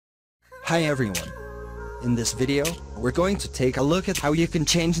Hi everyone. In this video, we're going to take a look at how you can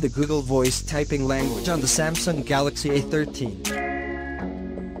change the Google Voice typing language on the Samsung Galaxy A13.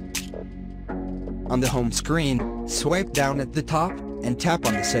 On the home screen, swipe down at the top and tap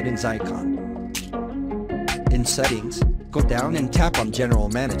on the settings icon. In settings, go down and tap on General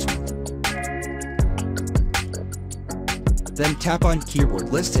Management. Then tap on Keyboard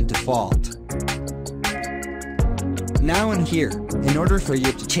List and Default. Now in here, in order for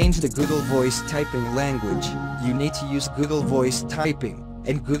you to change the Google Voice typing language, you need to use Google Voice Typing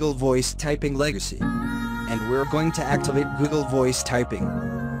and Google Voice Typing Legacy. And we're going to activate Google Voice Typing.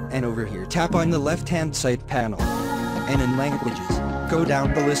 And over here tap on the left-hand side panel. And in Languages, go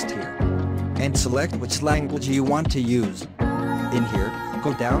down the list here. And select which language you want to use. In here,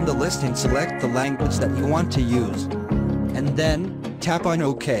 go down the list and select the language that you want to use. And then, tap on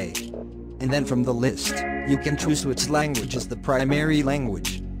OK. And then from the list, you can choose which language is the primary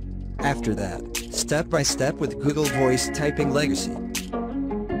language. After that, step by step with Google Voice Typing Legacy.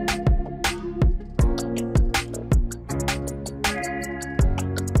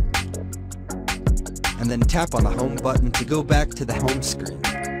 And then tap on the home button to go back to the home screen.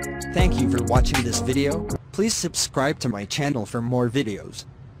 Thank you for watching this video. Please subscribe to my channel for more videos.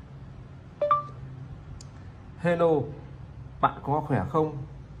 Hello, bạn có khỏe không?